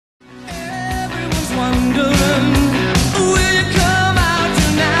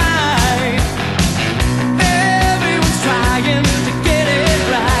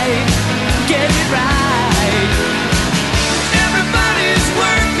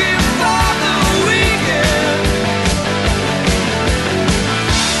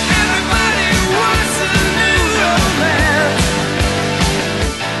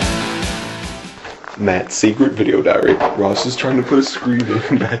Matt's secret video diary. Ross is trying to put a screen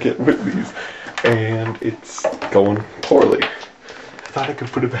in back at Whitney's, and it's going poorly. I thought I could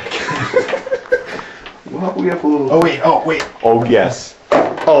put it back in. Well, we have a little... Oh, wait. Oh, yes.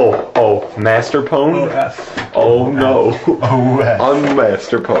 Oh, master pwned? Oh, F. Oh, no. Oh, F.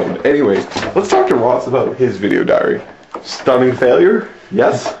 Unmaster pwned. Anyways, let's talk to Ross about his video diary. Stunning failure?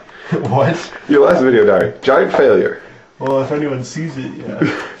 Yes? What? Your last video diary. Giant failure. Well, if anyone sees it, yeah.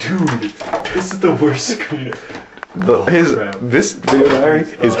 Dude, this is the worst screen. This video diary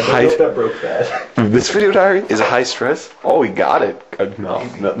is high. That broke bad. This video diary is high stress. Oh, we got it. No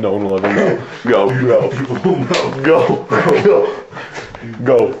one will ever know. Go.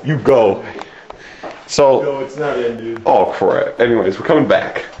 You go. So. No, it's not in, dude. Oh crap. Anyways, we're coming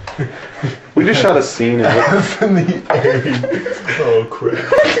back. We just shot a scene in the A. Oh crap.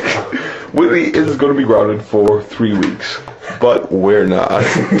 Whitney is going to be grounded for 3 weeks, but we're not.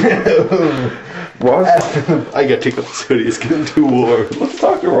 Ross, I gotta take off this hoodie. It's getting too warm. Let's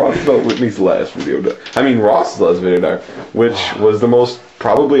talk to Ross about Whitney's last video. Ross's last video diary, which was the most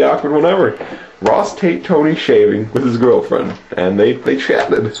probably awkward one ever. Ross taped Tony shaving with his girlfriend, and they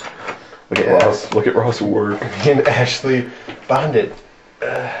chatted. Look at Ross work. Me and Ashley bonded.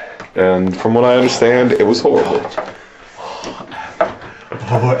 And from what I understand, it was horrible.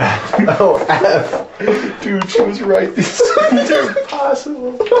 Oh, F. Dude, she was right. These things are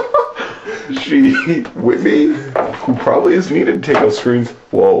impossible. Whitney, who probably is needed to take out screens.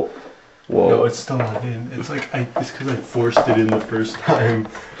 Whoa. No, it's still not in. It's like, it's because I forced it in the first time.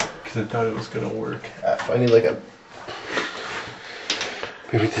 Because I thought it was going to work. F, I need like a...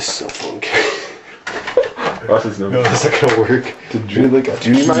 Maybe this cell phone can... Ross's number. No, that's not going to work. Do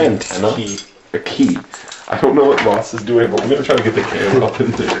you need my antenna? A key. I don't know what Ross is doing, but I'm going to try to get the camera up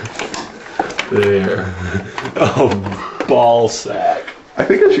in there. There. Oh, ball sack. I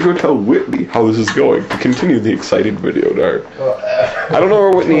think I should go tell Whitney how this is going to continue the excited video diary. I don't know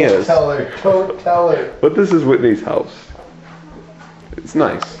where Whitney is. Don't tell her. But this is Whitney's house. It's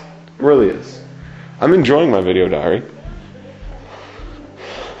nice. It really is. I'm enjoying my video diary.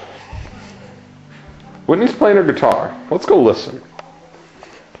 Whitney's playing her guitar. Let's go listen.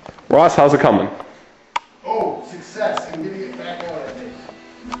 Ross, how's it coming? Oh, success. I'm getting it back on, I think.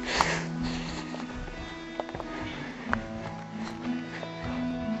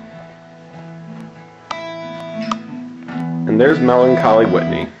 And there's melancholy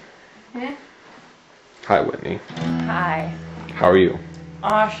Whitney. Hmm? Hi, Whitney. Hi. How are you?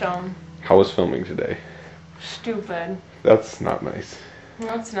 Awesome. How was filming today? Stupid. That's not nice.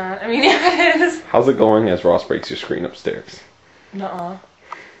 No, it's not. I mean, yeah, it is. How's it going as Ross breaks your screen upstairs? Nuh-uh.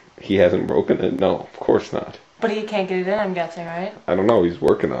 He hasn't broken it? No, of course not. But he can't get it in, I'm guessing, right? I don't know, he's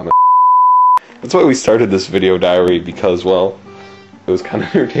working on it. That's why we started this video diary, because, well, it was kind of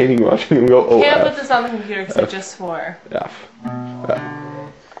entertaining watching him go, oh, Can't F. put this on the computer because I just swore. F. I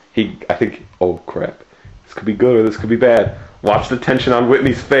think, oh crap. This could be good or this could be bad. Watch the tension on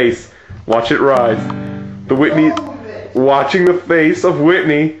Whitney's face. Watch it rise. Watching the face of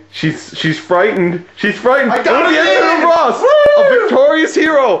Whitney. She's frightened. She's frightened. I got the end of Ross. A victorious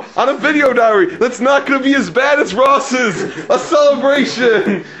hero on a video diary that's not going to be as bad as Ross's. A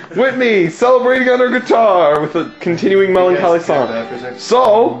celebration. Whitney celebrating on her guitar with a continuing melancholy song.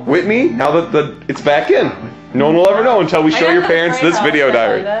 So, Whitney, now that it's back in, no one will ever know until we show your parents this video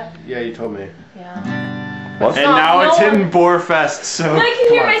diary. Yeah, you told me. Yeah. What? And now it's in Boarfest, so... I can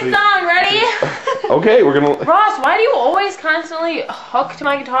hear my song, ready? Okay, we're gonna... Ross, why do you always constantly hook to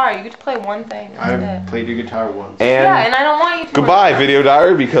my guitar? You get to play one thing. I've played your guitar once. And I don't want you to... Goodbye, video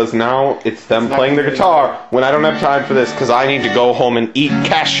diary, because now it's them playing the guitar when I don't have time for this, because I need to go home and eat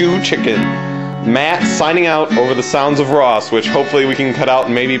cashew chicken. Matt signing out over the sounds of Ross, which hopefully we can cut out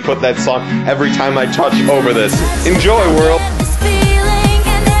and maybe put that song every time I touch over this. Enjoy, world!